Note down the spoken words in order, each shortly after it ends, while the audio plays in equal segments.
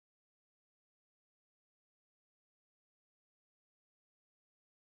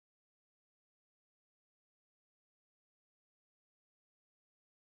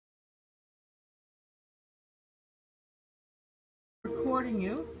recording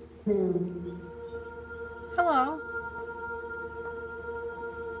you. Hello.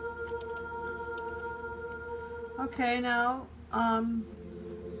 Okay, now,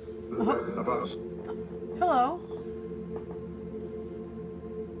 hello.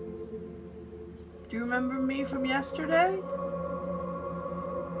 Do you remember me from yesterday?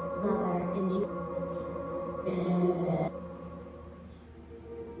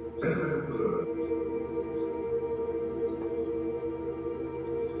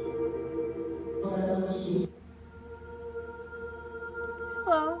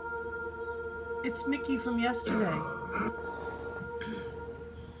 Hello. It's Mickey from yesterday.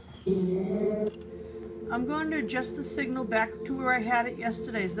 I'm going to adjust the signal back to where I had it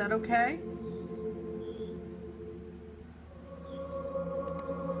yesterday. Is that okay?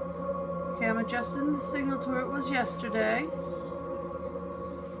 Okay, I'm adjusting the signal to where it was yesterday.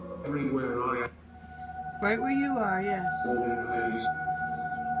 Right where you are, yes.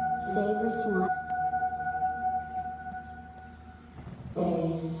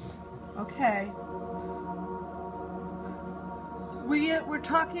 Okay. We were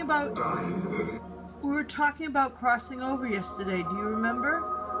talking about crossing over yesterday. Do you remember?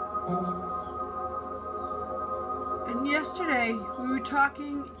 And yesterday we were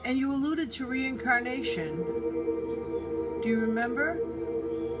talking and you alluded to reincarnation. Do you remember?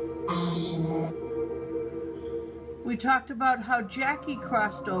 We talked about how Jackie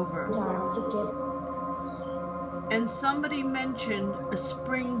crossed over. And somebody mentioned a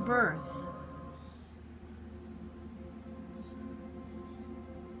spring birth.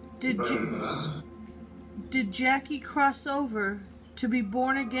 Did Jackie cross over to be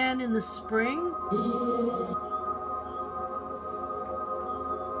born again in the spring?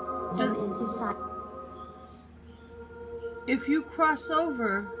 If you cross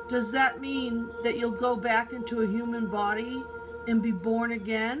over, does that mean that you'll go back into a human body and be born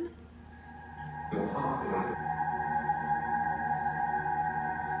again?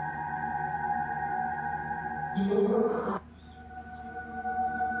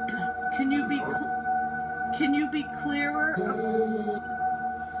 Can you be clearer?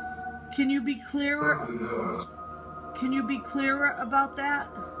 Can you be clearer about that?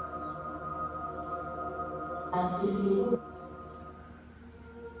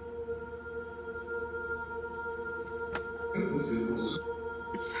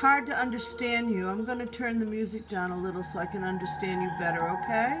 It's hard to understand you. I'm going to turn the music down a little so I can understand you better,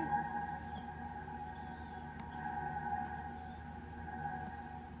 okay?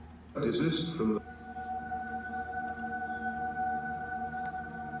 Desist from the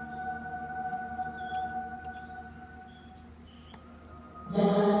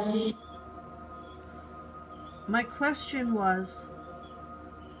My question was,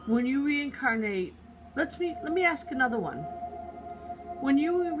 when you reincarnate, let me ask another one. When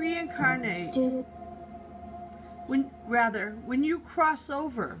you reincarnate, when you cross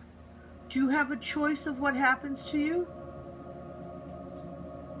over, do you have a choice of what happens to you?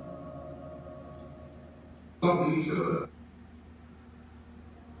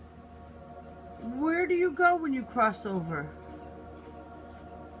 Where do you go when you cross over?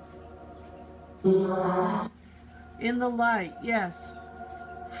 In the light, yes.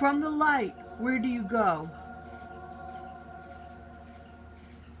 From the light, where do you go?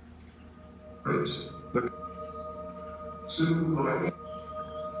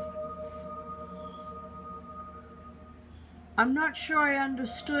 I'm not sure I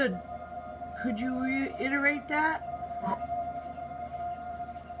understood. Could you reiterate that?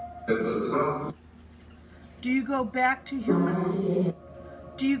 Do you go back to human?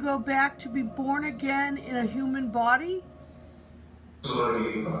 Do you go back to be born again in a human body? Do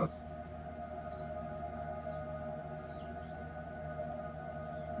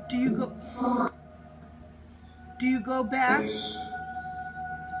you go back?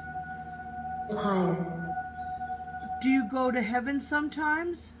 Do you go to heaven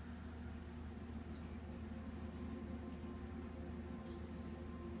sometimes?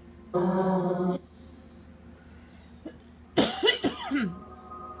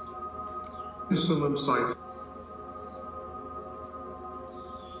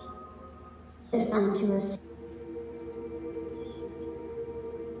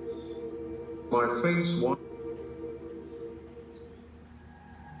 My face was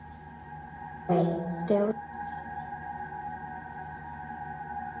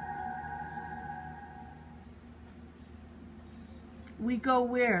We go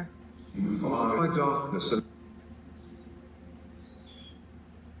where? my darkness and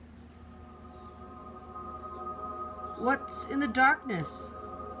What's in the darkness?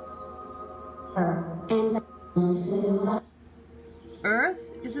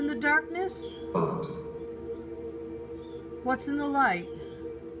 Earth is in the darkness? What's in the light?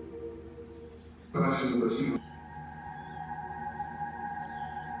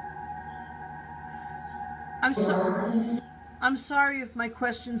 I'm sorry if my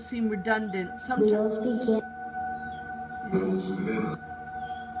questions seem redundant.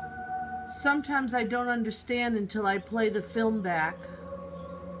 Sometimes I don't understand until I play the film back.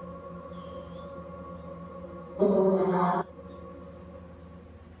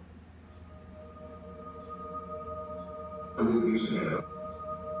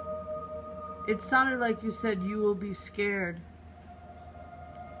 It sounded like you said you will be scared.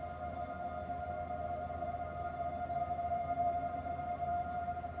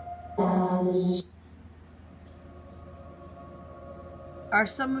 Are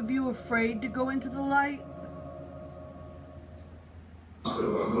some of you afraid to go into the light?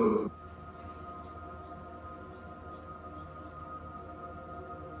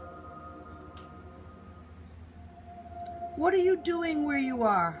 What are you doing where you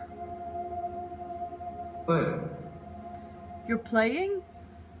are? Playing. You're playing?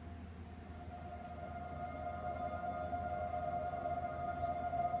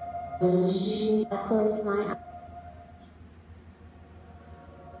 Close my eyes.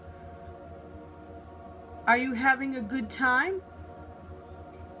 Are you having a good time?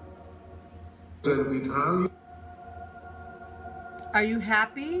 Are you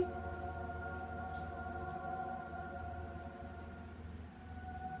happy?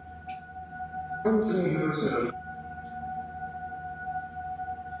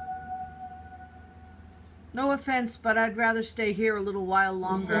 No offense, but I'd rather stay here a little while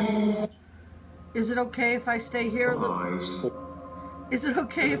longer. Is it okay if I stay here a little? Is it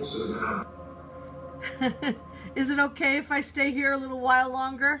okay if... Is it okay if I stay here a little while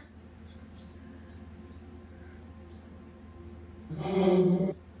longer?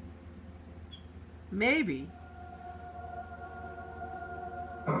 Maybe.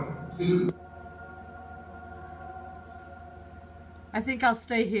 I think I'll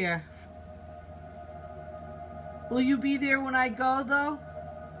stay here. Will you be there when I go, though?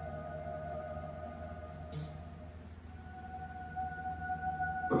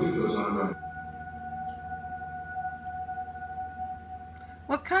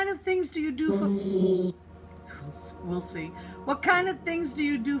 What kind of things do you do for... We'll see. What kind of things do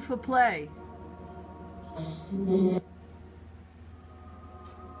you do for play?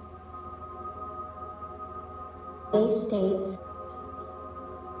 States.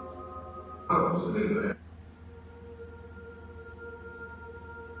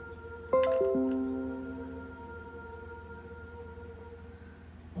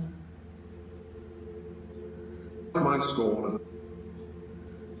 My score.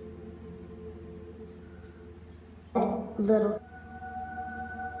 Little.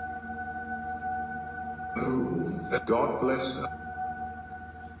 God bless her.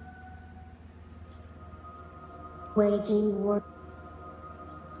 Waging war.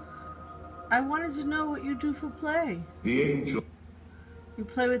 I wanted to know what you do for play. The angel. You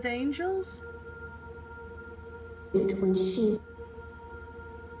play with angels? When she's...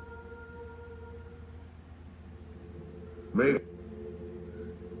 Maybe.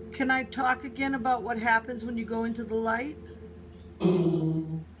 Can I talk again about what happens when you go into the light?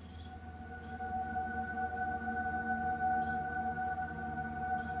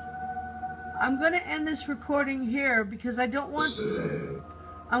 I'm going to end this recording here because I don't want...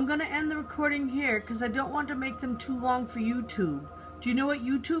 I'm going to end the recording here because I don't want to make them too long for YouTube. Do you know what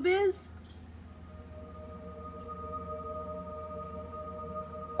YouTube is?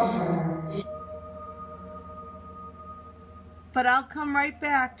 But I'll come right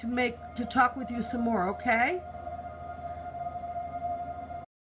back to talk with you some more, okay?